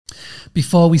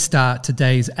Before we start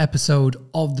today's episode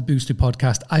of the Boostly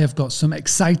Podcast, I have got some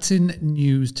exciting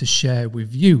news to share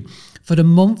with you. For the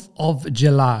month of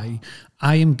July,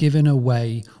 I am giving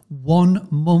away 1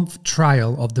 month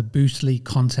trial of the Boostly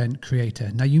Content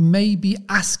Creator. Now, you may be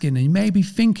asking and you may be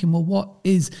thinking, well, what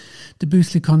is the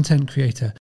Boostly Content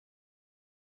Creator?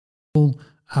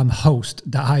 Host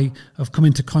that I have come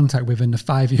into contact with in the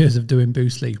 5 years of doing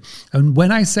Boostly. And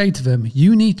when I say to them,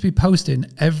 you need to be posting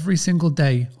every single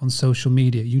day on social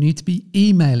media, you need to be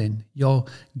emailing your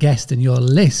guest and your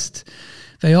list,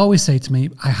 they always say to me,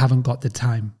 I haven't got the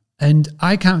time. And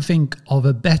I can't think of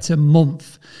a better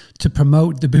month to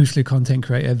promote the Boostly Content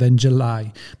Creator than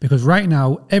July, because right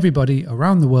now everybody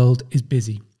around the world is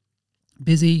busy,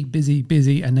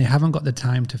 and they haven't got the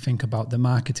time to think about the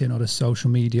marketing or the social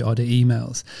media or the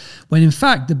emails. When in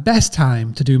fact, the best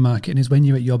time to do marketing is when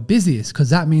you're at your busiest,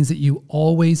 because that means that you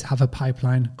always have a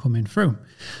pipeline coming through.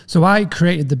 So I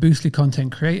created the Boostly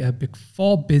Content Creator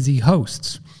for busy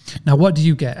hosts. Now, what do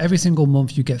you get? Every single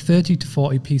month, you get 30 to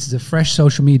 40 pieces of fresh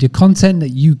social media content that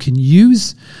you can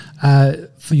use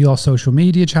for your social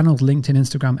media channels, LinkedIn,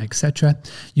 Instagram, etc.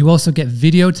 You also get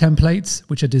video templates,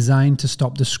 which are designed to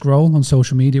stop the scroll on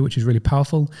social media, which is really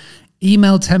powerful.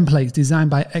 Email templates designed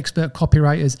by expert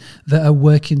copywriters that are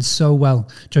working so well.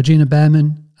 Georgina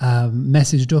Behrman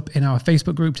messaged up in our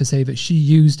Facebook group to say that she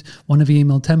used one of the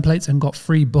email templates and got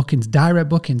free bookings, direct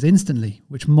bookings instantly,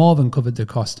 which more than covered the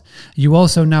cost. You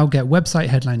also now get website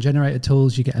headline generator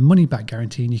tools. You get a money back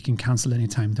guarantee and you can cancel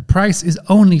anytime. The price is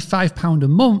only £5 a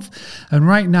month. And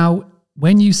right now,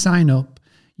 when you sign up,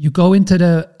 you go into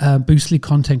the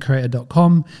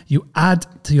boostlycontentcreator.com, you add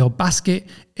to your basket.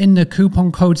 In the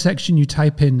coupon code section, you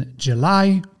type in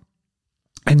July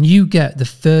and you get the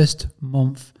first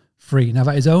month free. Now,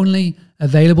 that is only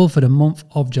available for the month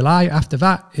of July. After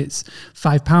that, it's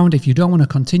 £5. If you don't want to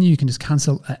continue, you can just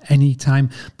cancel at any time.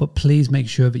 But please make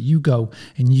sure that you go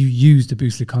and you use the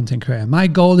Boostly Content Creator. My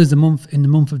goal is in the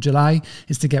month of July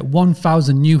is to get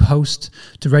 1,000 new hosts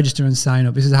to register and sign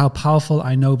up. This is how powerful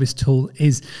I know this tool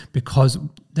is, because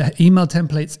the email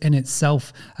templates in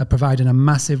itself are providing a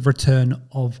massive return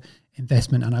of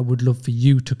investment, and I would love for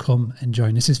you to come and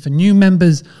join. This is for new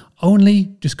members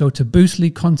only. Just go to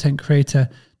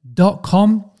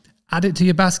boostlycontentcreator.com, add it to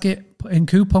your basket, put in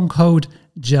coupon code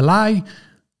July,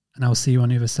 and I'll see you on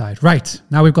the other side. Right,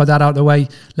 now we've got that out of the way,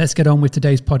 let's get on with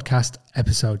today's podcast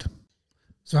episode.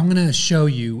 So I'm going to show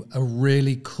you a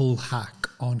really cool hack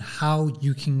on how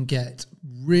you can get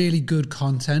really good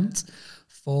content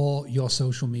for your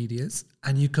social medias.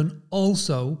 And you can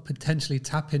also potentially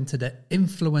tap into the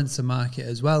influencer market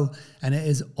as well. And it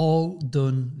is all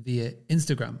done via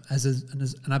Instagram.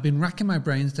 And I've been racking my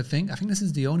brains to think, I think this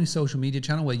is the only social media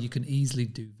channel where you can easily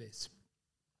do this.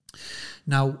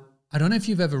 Now, I don't know if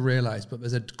you've ever realized, but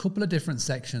there's a couple of different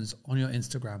sections on your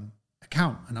Instagram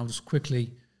account. And I'll just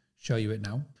quickly show you it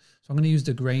now. So I'm going to use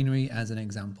the granary as an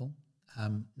example.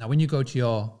 Now, when you go to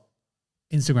your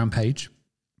Instagram page,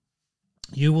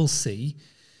 you will see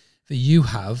that you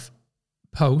have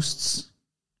posts,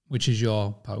 which is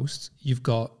your posts. You've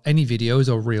got any videos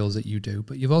or reels that you do,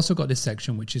 but you've also got this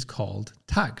section which is called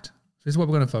tagged. So this is what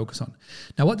we're going to focus on.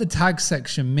 Now, what the tag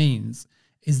section means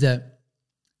is that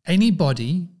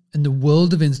anybody in the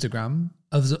world of Instagram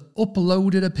has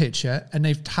uploaded a picture and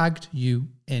they've tagged you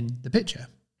in the picture.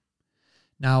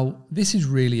 Now, this is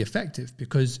really effective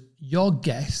because your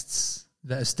guests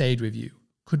that have stayed with you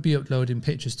could be uploading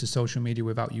pictures to social media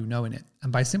without you knowing it.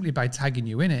 And by tagging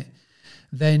you in it,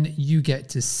 then you get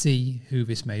to see who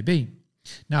this may be.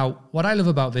 Now, what I love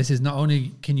about this is not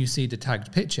only can you see the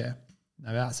tagged picture,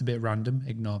 now that's a bit random,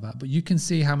 ignore that, but you can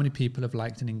see how many people have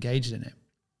liked and engaged in it.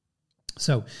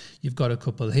 So you've got a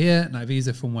couple here. Now, these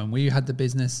are from when we had the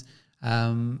business,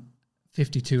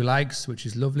 52 likes, which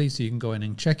is lovely. So you can go in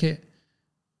and check it.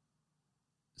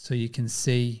 So you can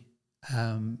see,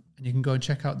 and you can go and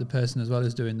check out the person as well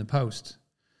as doing the post.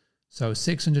 So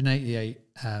 688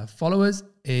 followers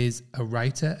is a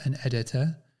writer and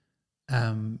editor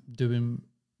doing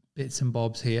bits and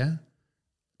bobs here.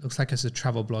 Looks like it's a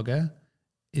travel blogger.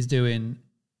 Is doing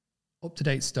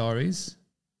up-to-date stories,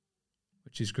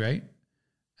 which is great.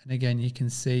 And again, you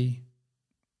can see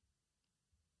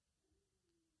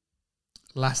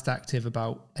last active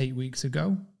about 8 weeks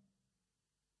ago,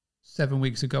 7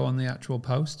 weeks ago on the actual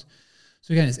post.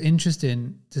 So again, it's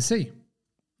interesting to see.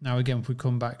 Now, again, if we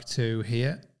come back to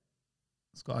here,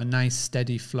 it's got a nice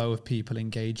steady flow of people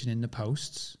engaging in the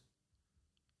posts.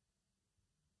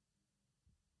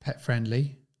 Pet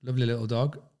friendly, lovely little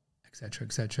dog, etc.,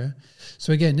 etc.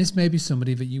 So again, this may be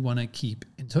somebody that you want to keep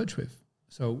in touch with.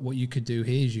 So what you could do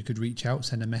here is you could reach out,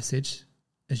 send a message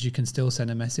as you can still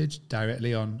send a message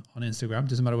directly on Instagram.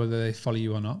 Doesn't matter whether they follow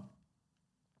you or not.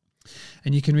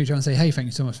 And you can reach out and say, hey, thank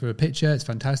you so much for the picture. It's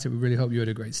fantastic. We really hope you had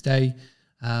a great stay.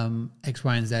 X,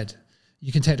 Y, and Z.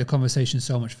 You can take the conversation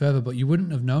so much further, but you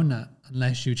wouldn't have known that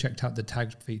unless you checked out the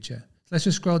tagged feature. So let's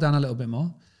just scroll down a little bit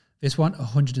more. This one,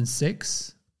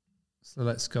 106. So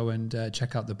let's go and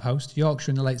check out the post.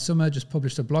 Yorkshire in the late summer just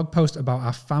published a blog post about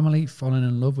our family falling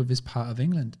in love with this part of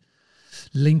England.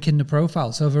 Link in the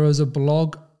profile. So there was a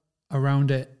blog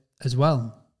around it as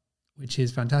well, which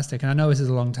is fantastic. And I know this is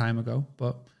a long time ago,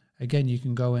 but again, you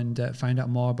can go and find out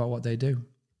more about what they do.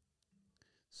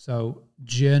 So,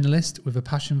 journalist with a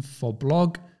passion for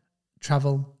blog,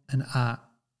 travel, and art.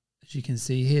 As you can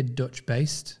see here,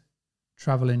 Dutch-based,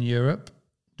 travel in Europe,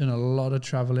 done a lot of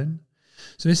traveling.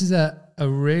 So this is a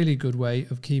really good way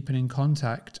of keeping in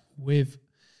contact with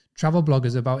travel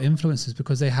bloggers about influencers,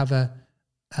 because they have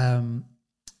an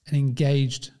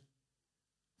engaged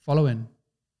following.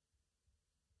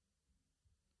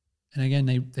 And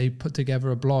again, they put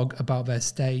together a blog about their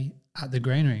stay at the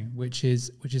granary, which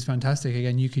is fantastic.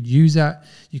 Again, you could use that.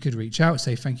 You could reach out,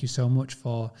 say thank you so much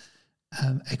for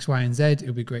X, Y, and Z. It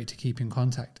would be great to keep in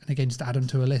contact. And again, just add them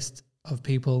to a list of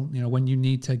people, when you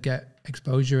need to get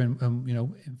exposure and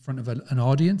in front of an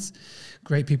audience,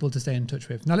 great people to stay in touch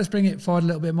with. Now let's bring it forward a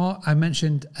little bit more. I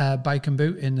mentioned Bike and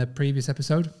Boot in the previous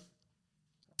episode.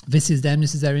 This is them.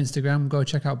 This is their Instagram. Go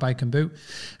check out Bike and Boot.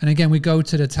 And again, we go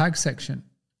to the tag section,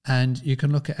 and you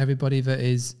can look at everybody that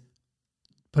is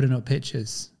putting up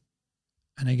pictures.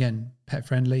 And again, pet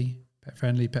friendly,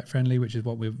 which is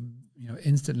what we've,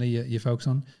 instantly you focus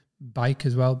on. Bike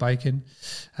as well, biking.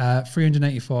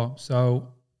 384.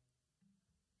 So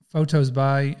photos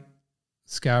by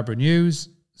Scarborough News.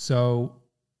 So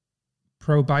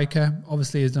Pro Biker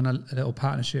obviously has done a little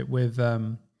partnership with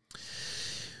the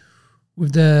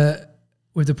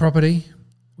property,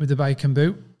 with the Bike and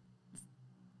Boot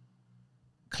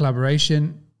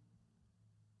collaboration.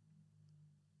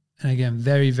 And again,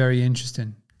 very, very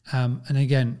interesting. And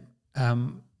again,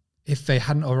 if they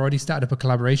hadn't already started up a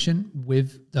collaboration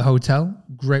with the hotel,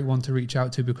 great one to reach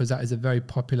out to, because that is a very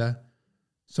popular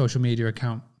social media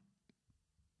account,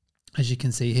 as you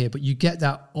can see here. But you get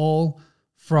that all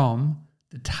from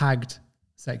the tagged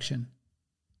section.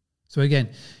 So again,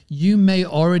 you may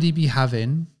already be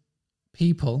having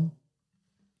people,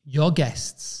 your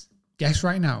guests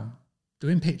right now,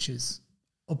 doing pictures,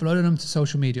 uploading them to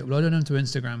social media, uploading them to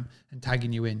Instagram, and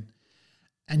tagging you in.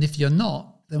 And if you're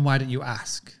not, then why don't you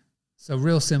ask? So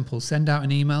real simple, send out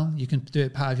an email. You can do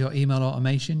it part of your email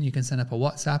automation. You can send up a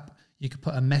WhatsApp. You can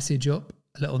put a message up,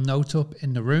 a little note up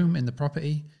in the room, in the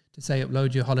property, to say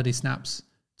upload your holiday snaps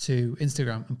to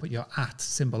Instagram and put your @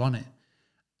 symbol on it.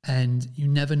 And you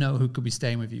never know who could be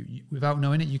staying with you. Without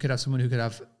knowing it, you could have someone who could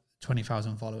have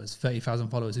 20,000 followers, 30,000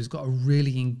 followers, who's got a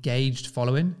really engaged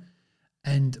following.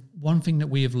 And one thing that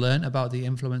we have learned about the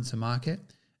influencer market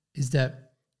is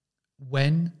that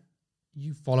when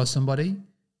you follow somebody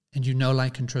and you know,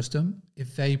 like, and trust them,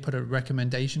 if they put a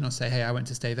recommendation or say, hey, I went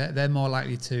to stay there, they're more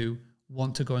likely to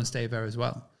want to go and stay there as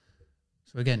well.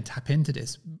 So again, tap into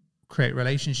this, create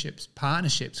relationships,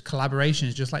 partnerships,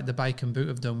 collaborations, just like the Bike and Boot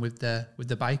have done with the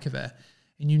biker there.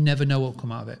 And you never know what will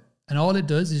come out of it. And all it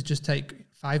does is just take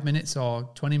 5 minutes or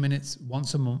 20 minutes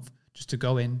once a month just to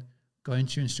go into your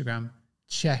Instagram,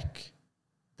 check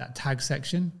that tag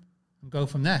section, and go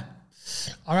from there.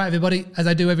 All right, everybody, as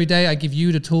I do every day, I give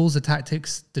you the tools, the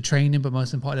tactics, the training, but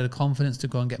most importantly, the confidence to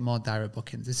go and get more direct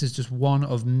bookings. This is just one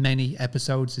of many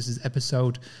episodes. This is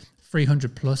episode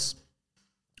 300 plus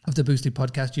of the Boostly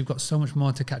podcast. You've got so much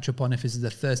more to catch up on if this is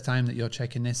the first time that you're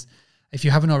checking this. If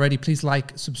you haven't already, please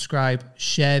like, subscribe,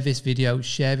 share this video,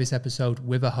 share this episode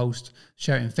with a host,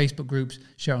 share it in Facebook groups,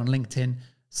 share it on LinkedIn,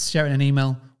 share it in an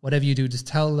email, whatever you do, just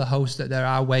tell the host that there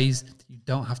are ways that you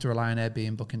don't have to rely on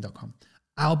Airbnb-booking.com.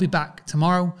 I'll be back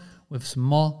tomorrow with some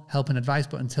more help and advice,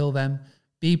 but until then,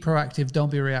 be proactive, don't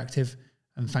be reactive,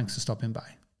 and thanks for stopping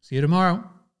by. See you tomorrow.